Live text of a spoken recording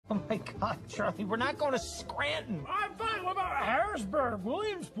Oh my God, Charlie, we're not going to Scranton. I'm fine. What about Harrisburg,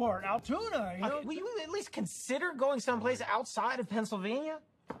 Williamsport, Altoona? You know? Will you at least consider going someplace outside of Pennsylvania?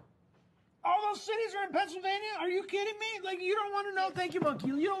 All those cities are in Pennsylvania? Are you kidding me? Like, you don't want to know, thank you, Monkey.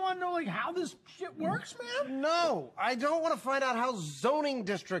 You don't want to know, like, how this shit works, man? No, I don't want to find out how zoning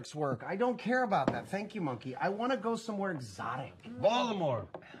districts work. I don't care about that. Thank you, Monkey. I want to go somewhere exotic. Baltimore.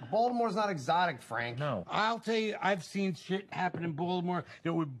 Baltimore's not exotic, Frank. No. I'll tell you, I've seen shit happen in Baltimore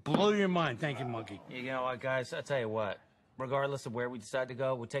that would blow your mind. Thank you, Monkey. You know what, guys? I'll tell you what. Regardless of where we decide to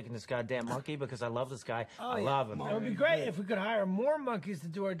go, we're taking this goddamn monkey because I love this guy. I love him. It would be great if we could hire more monkeys to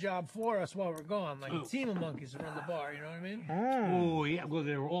do our job for us while we're gone, like a team of monkeys around the bar, you know what I mean? Oh, yeah. Well,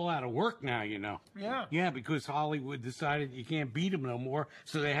 they're all out of work now, you know. Yeah. Yeah, because Hollywood decided you can't beat them no more,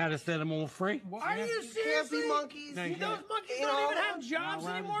 so they had to set them all free. Are you seriously? Can't be monkeys. No, you Those can't. monkeys You don't know, even have jobs not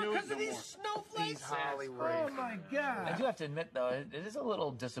allowed to anymore do it because of no these more. snowflakes? These Hollywood. Oh, my God. I do have to admit, though, it is a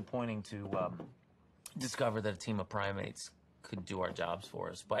little disappointing to discover that a team of primates could do our jobs for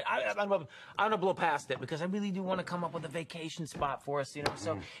us. But I'm gonna blow past it because I really do want to come up with a vacation spot for us, you know.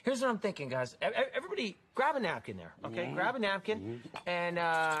 So here's what I'm thinking, guys. Everybody grab a napkin there, okay? Grab a napkin and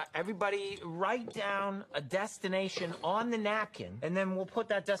everybody write down a destination on the napkin, and then we'll put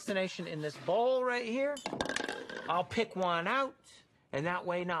that destination in this bowl right here. I'll pick one out. And that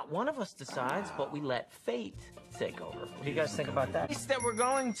way, not one of us decides, but we let fate take over. What do you guys think about that? The place that we're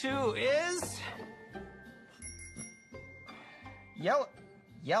going to is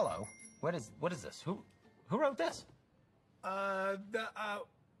Yellow. What is this? Who wrote this?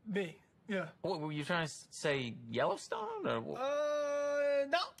 Me. Yeah. What, were you trying to say Yellowstone or?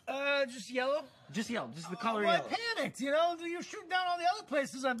 No. Just yellow. Just yellow. Just the color Well, yellow. I panicked, you know? You shoot down all the other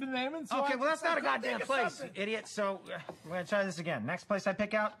places I've been naming, so Okay, I well that's not a couldn't goddamn think of place, something. idiot. So we're gonna try this again. Next place I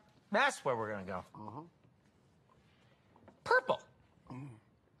pick out, that's where we're gonna go. Purple.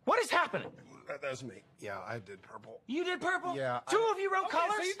 What is happening? That's me. Yeah, I did purple. You did purple? Yeah, Two of you wrote Okay,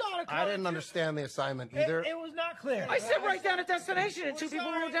 colors? so you thought of I color, didn't too? understand the assignment either. It was not clear. I said write down a destination and two We're people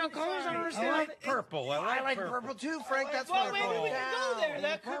sorry, wrote down we're colors. I sorry. don't I understand. like purple. I like purple too, Frank. That's Well, what maybe I we can go there.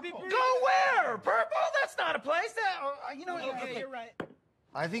 That could be pretty. Go where? Purple? That's not a place. That, you know what? Okay, you're right.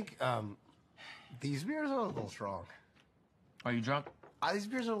 I think these beers are a little strong. Are you drunk? These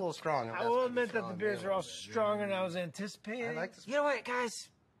beers are a little strong. I will admit that the beers are all stronger than I was anticipating. I like this. You know what, guys?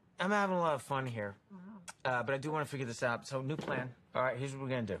 I'm having a lot of fun here. But I do want to figure this out. So, new plan. All right, here's what we're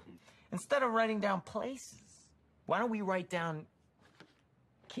going to do. Instead of writing down places, why don't we write down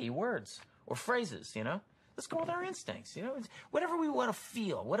keywords or phrases, you know? Let's go with our instincts, you know? It's whatever we want to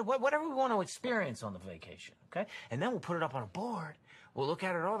feel, whatever we want to experience on the vacation, okay? And then we'll put it up on a board. We'll look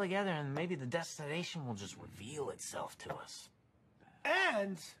at it all together, and maybe the destination will just reveal itself to us.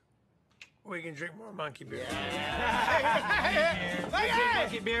 And we can drink more monkey beer.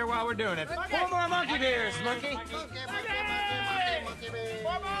 Monkey beer while we're doing it. Four more monkey beers, monkey.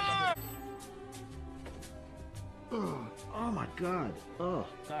 Oh my God. Oh,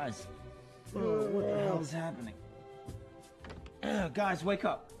 guys. Oh, what the hell is happening? Guys, wake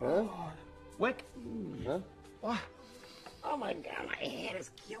up. Huh? Wake. Huh? What? Oh my God, my head is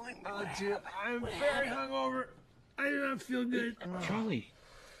killing me. Oh, dude, I'm very hungover. I do not feel good. Charlie,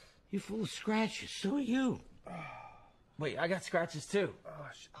 you're full of scratches. So are you. Wait, I got scratches too. Oh,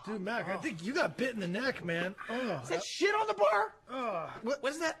 dude, Mac, I think you got bit in the neck, man. Oh, Is that shit on the bar? What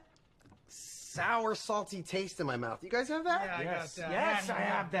is that? Sour, salty taste in my mouth. You guys have that? yeah, I got that. Yes, I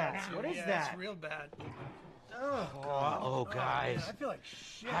have that. What is yeah, that? It's real bad. Oh, guys. I feel like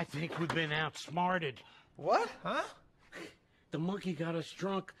shit. I think we've been outsmarted. What? Huh? The monkey got us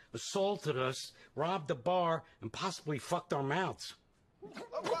drunk, assaulted us, robbed the bar, and possibly fucked our mouths.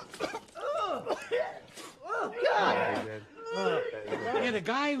 Yeah, the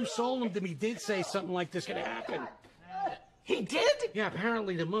guy who sold them to me did say something like this could happen. He did? Yeah,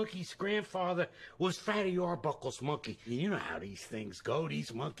 apparently the monkey's grandfather was Fatty Arbuckle's monkey. You know how these things go.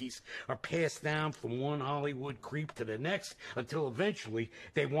 These monkeys are passed down from one Hollywood creep to the next until eventually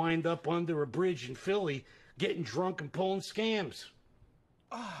they wind up under a bridge in Philly getting drunk and pulling scams.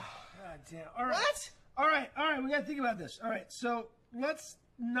 God damn. All right. What? All right. We got to think about this. All right. So let's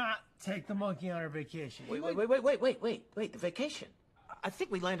not take the monkey on our vacation. Wait. The vacation. I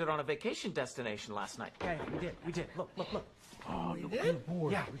think we landed on a vacation destination last night. Yeah, we did. Look. Oh, You did?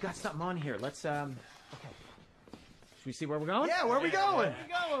 Yeah, we got something on here. Let's, okay. Should we see where we're going? Yeah, where are we going?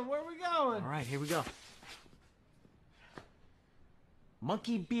 Where are we going? All right, here we go.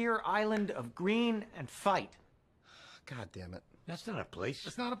 Monkey Beer Island of Green and Fight. God damn it. that's not a place.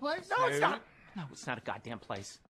 It's not a place? No, it's not. No, it's not a goddamn place.